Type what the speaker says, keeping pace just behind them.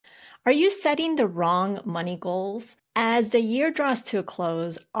Are you setting the wrong money goals? As the year draws to a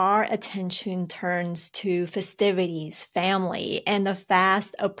close, our attention turns to festivities, family, and the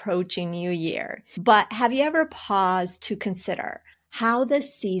fast approaching new year. But have you ever paused to consider how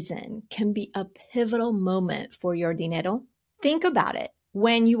this season can be a pivotal moment for your dinero? Think about it.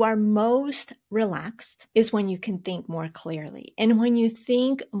 When you are most relaxed is when you can think more clearly. And when you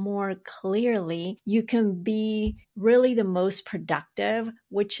think more clearly, you can be really the most productive,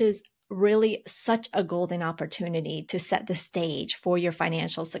 which is really such a golden opportunity to set the stage for your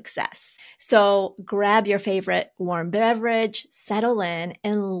financial success. So grab your favorite warm beverage, settle in,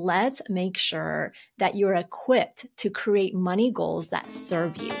 and let's make sure that you're equipped to create money goals that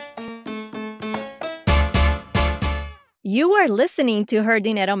serve you. You are listening to Her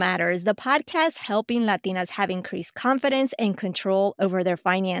Dinero Matters, the podcast helping Latinas have increased confidence and control over their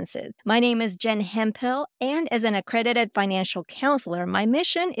finances. My name is Jen Hemphill, and as an accredited financial counselor, my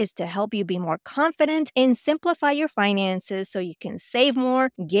mission is to help you be more confident and simplify your finances so you can save more,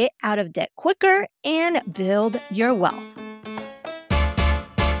 get out of debt quicker, and build your wealth.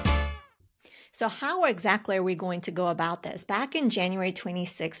 So how exactly are we going to go about this? Back in January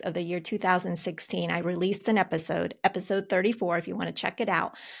 26th of the year 2016, I released an episode 34, if you want to check it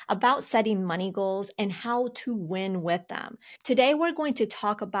out, about setting money goals and how to win with them. Today, we're going to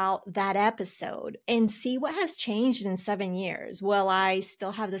talk about that episode and see what has changed in 7 years. Will I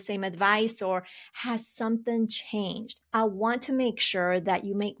still have the same advice or has something changed? I want to make sure that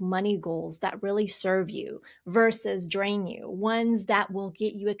you make money goals that really serve you versus drain you, ones that will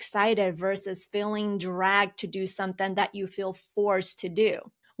get you excited versus feeling dragged to do something that you feel forced to do.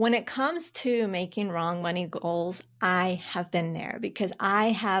 When it comes to making wrong money goals, I have been there because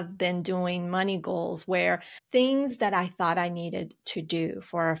I have been doing money goals where things that I thought I needed to do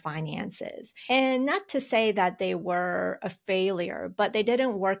for our finances. And not to say that they were a failure, but they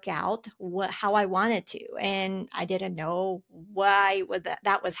didn't work out how I wanted to. And I didn't know why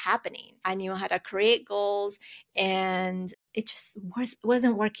that was happening. I knew how to create goals and it just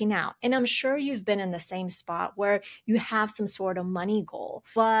wasn't working out. And I'm sure you've been in the same spot where you have some sort of money goal,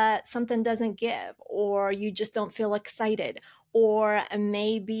 but something doesn't give, or you just don't feel excited, or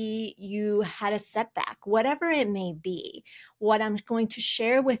maybe you had a setback, whatever it may be. What I'm going to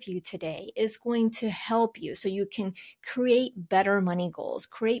share with you today is going to help you so you can create better money goals,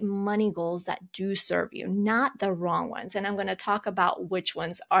 create money goals that do serve you, not the wrong ones. And I'm going to talk about which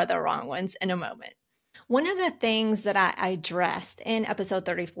ones are the wrong ones in a moment. One of the things that I addressed in episode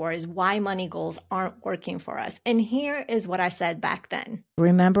 34 is why money goals aren't working for us. And here is what I said back then.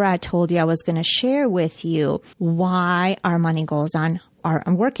 Remember, I told you I was going to share with you why our money goals aren't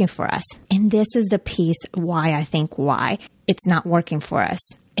working for us. And this is the piece why I think why it's not working for us.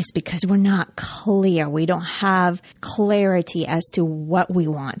 It's because we're not clear. We don't have clarity as to what we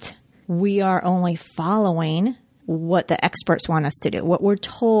want. We are only following what the experts want us to do, what we're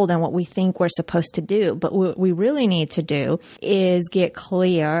told and what we think we're supposed to do. But what we really need to do is get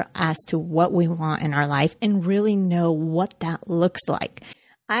clear as to what we want in our life and really know what that looks like.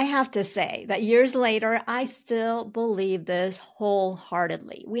 I have to say that years later, I still believe this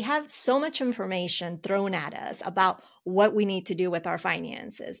wholeheartedly. We have so much information thrown at us about what we need to do with our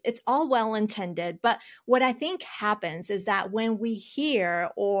finances. It's all well intended, but what I think happens is that when we hear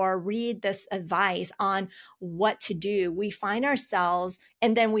or read this advice on what to do, we find ourselves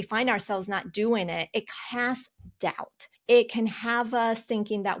not doing it. It casts doubt. It can have us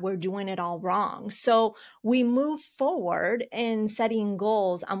thinking that we're doing it all wrong. So we move forward in setting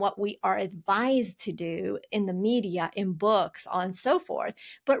goals on what we are advised to do in the media, in books, and so forth,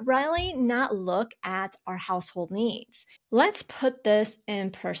 but really not look at our household needs. Let's put this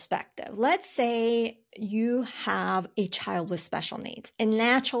in perspective. Let's say you have a child with special needs, and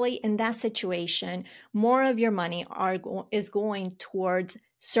naturally in that situation, more of your money is going towards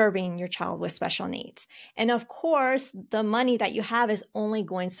serving your child with special needs. And of course, the money that you have is only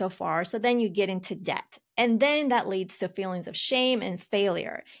going so far. So then you get into debt. And then that leads to feelings of shame and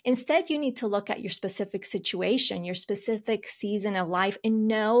failure. Instead, you need to look at your specific situation, your specific season of life, and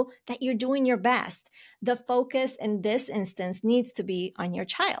know that you're doing your best. The focus in this instance needs to be on your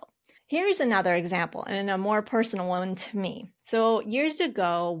child. Here's another example and a more personal one to me. So years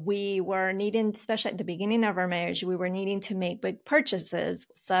ago, we were needing, especially at the beginning of our marriage, we were needing to make big purchases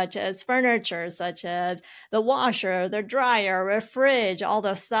such as furniture, such as the washer, the dryer, a fridge, all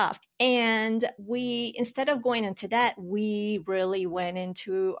those stuff. And we, instead of going into debt, we really went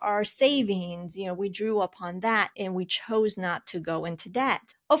into our savings. We drew upon that and we chose not to go into debt.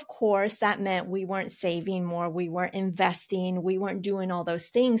 Of course, that meant we weren't saving more, we weren't investing, we weren't doing all those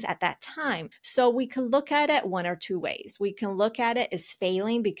things at that time. So we could look at it one or two ways. We can can look at it as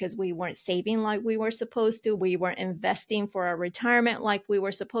failing because we weren't saving like we were supposed to. We weren't investing for our retirement like we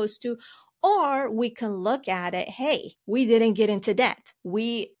were supposed to. Or we can look at it, hey, we didn't get into debt.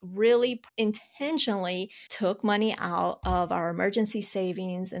 We really intentionally took money out of our emergency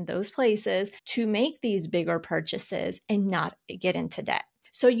savings and those places to make these bigger purchases and not get into debt.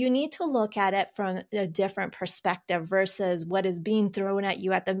 So you need to look at it from a different perspective versus what is being thrown at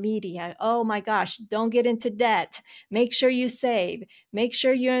you at the media. Oh my gosh, don't get into debt. Make sure you save. Make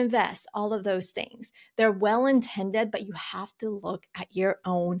sure you invest. All of those things. They're well intended, but you have to look at your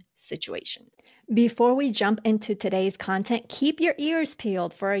own situation. Before we jump into today's content, keep your ears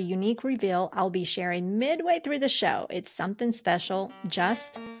peeled for a unique reveal I'll be sharing midway through the show. It's something special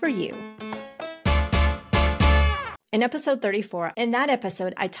just for you. In episode 34, in that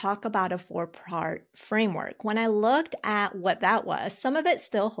episode, I talk about a 4-part framework. When I looked at what that was, some of it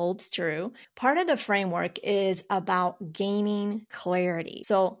still holds true. Part of the framework is about gaining clarity.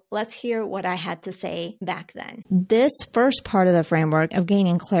 So let's hear what I had to say back then. This first part of the framework of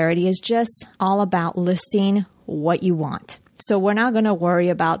gaining clarity is just all about listing what you want. So we're not going to worry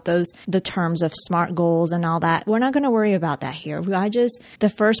about the terms of SMART goals and all that. We're not going to worry about that here.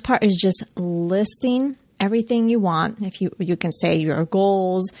 The first part is just listing everything you want. If you can say your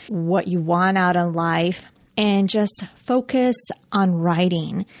goals, what you want out of life, and just focus on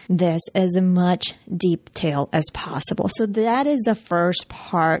writing this as much detail as possible. So that is the first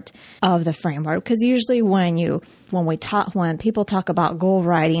part of the framework. Because usually when people talk about goal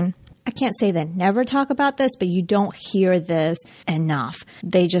writing, I can't say they never talk about this, but you don't hear this enough.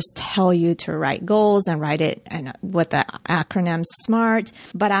 They just tell you to write goals and write it with the acronym SMART.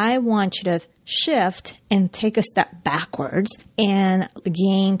 But I want you to shift and take a step backwards and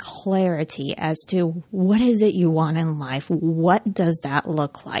gain clarity as to what is it you want in life? What does that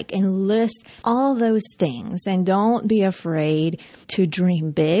look like? And list all those things. And don't be afraid to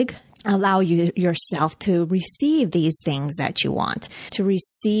dream big. Allow yourself to receive these things that you want, to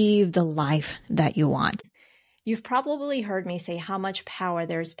receive the life that you want. You've probably heard me say how much power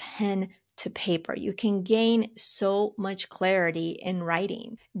there's pen to paper. You can gain so much clarity in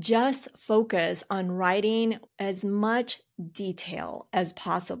writing. Just focus on writing as much detail as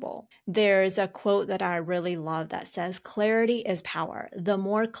possible. There's a quote that I really love that says, clarity is power. The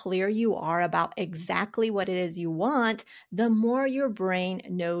more clear you are about exactly what it is you want, the more your brain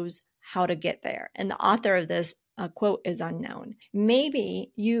knows how to get there. And the author of this quote is unknown.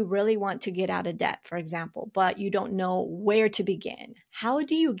 Maybe you really want to get out of debt, for example, but you don't know where to begin. How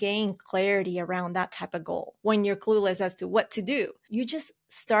do you gain clarity around that type of goal when you're clueless as to what to do? You just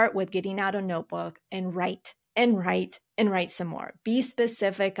start with getting out a notebook and write and write and write some more. Be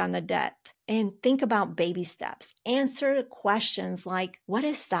specific on the debt and think about baby steps. Answer questions like, what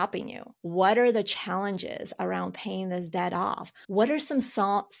is stopping you? What are the challenges around paying this debt off? What are some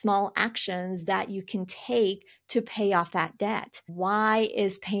small actions that you can take to pay off that debt? Why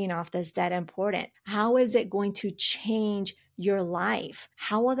is paying off this debt important? How is it going to change your life?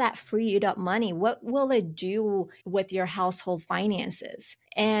 How will that free you up money? What will it do with your household finances?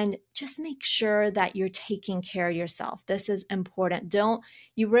 And just make sure that you're taking care of yourself. This is important.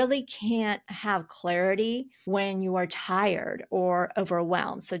 You really can't have clarity when you are tired or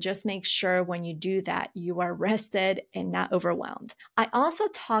overwhelmed. So just make sure when you do that, you are rested and not overwhelmed. I also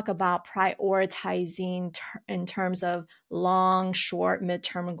talk about prioritizing in terms of long, short,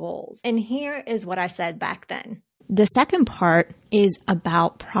 midterm goals. And here is what I said back then. The second part is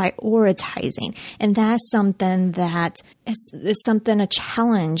about prioritizing. And that's something that is a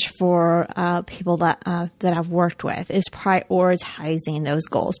challenge for people that I've worked with, is prioritizing those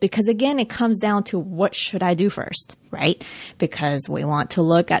goals. Because again, it comes down to what should I do first, right? Because we want to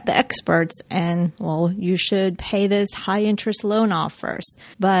look at the experts and, well, you should pay this high interest loan off first.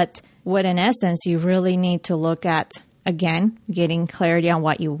 But what in essence, you really need to look at, again, getting clarity on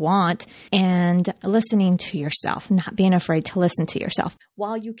what you want and listening to yourself, not being afraid to listen to yourself.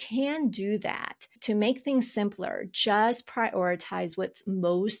 While you can do that, to make things simpler, just prioritize what's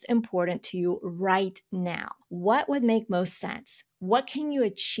most important to you right now. What would make most sense? What can you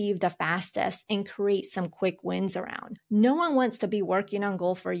achieve the fastest and create some quick wins around? No one wants to be working on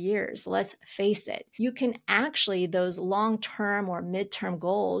goal for years. Let's face it. You can actually, those long-term or midterm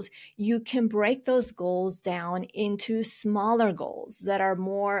goals, you can break those goals down into smaller goals that are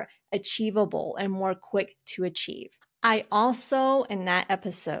more achievable and more quick to achieve. I also, in that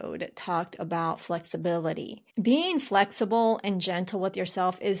episode, talked about flexibility. Being flexible and gentle with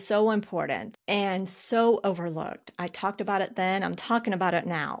yourself is so important and so overlooked. I talked about it then. I'm talking about it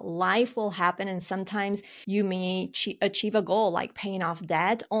now. Life will happen, and sometimes you may achieve a goal like paying off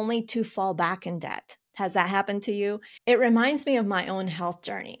debt only to fall back in debt. Has that happened to you? It reminds me of my own health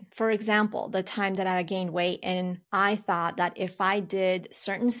journey. For example, the time that I gained weight and I thought that if I did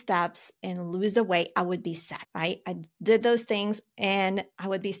certain steps and lose the weight, I would be set, right? I did those things and I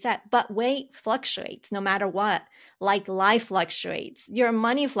would be set. But weight fluctuates no matter what. Like life fluctuates. Your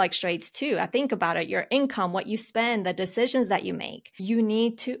money fluctuates too. I think about it, your income, what you spend, the decisions that you make. You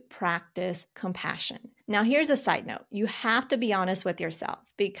need to practice compassion. Now, here's a side note. You have to be honest with yourself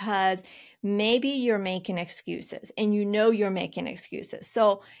because maybe you're making excuses and you know you're making excuses.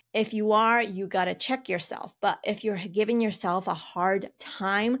 So if you are, you got to check yourself. But if you're giving yourself a hard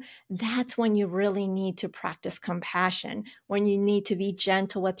time, that's when you really need to practice compassion, when you need to be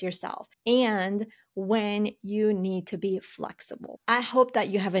gentle with yourself, and when you need to be flexible. I hope that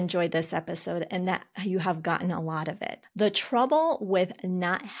you have enjoyed this episode and that you have gotten a lot of it. The trouble with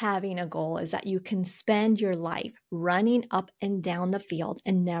not having a goal is that you can spend your life running up and down the field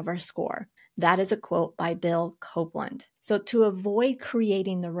and never score. That is a quote by Bill Copeland. So to avoid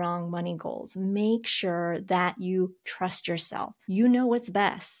creating the wrong money goals, make sure that you trust yourself. You know what's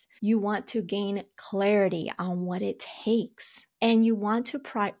best. You want to gain clarity on what it takes. And you want to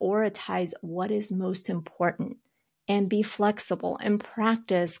prioritize what is most important and be flexible and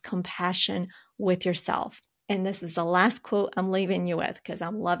practice compassion with yourself. And this is the last quote I'm leaving you with because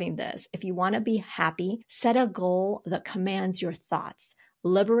I'm loving this. If you want to be happy, set a goal that commands your thoughts,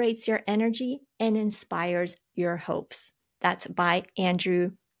 liberates your energy, and inspires your hopes. That's by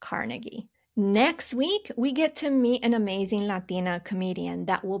Andrew Carnegie. Next week, we get to meet an amazing Latina comedian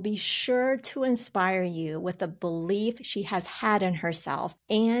that will be sure to inspire you with the belief she has had in herself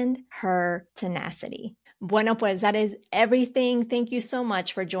and her tenacity. Bueno, pues that is everything. Thank you so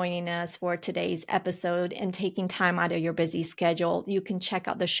much for joining us for today's episode and taking time out of your busy schedule. You can check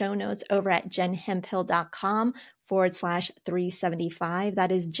out the show notes over at jenhemphill.com/375.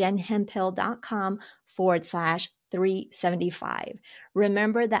 That is jenhemphill.com/375.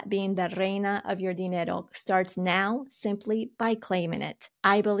 Remember that being the reina of your dinero starts now simply by claiming it.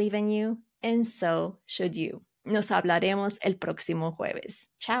 I believe in you, and so should you. Nos hablaremos el próximo jueves.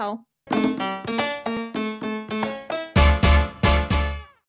 Ciao.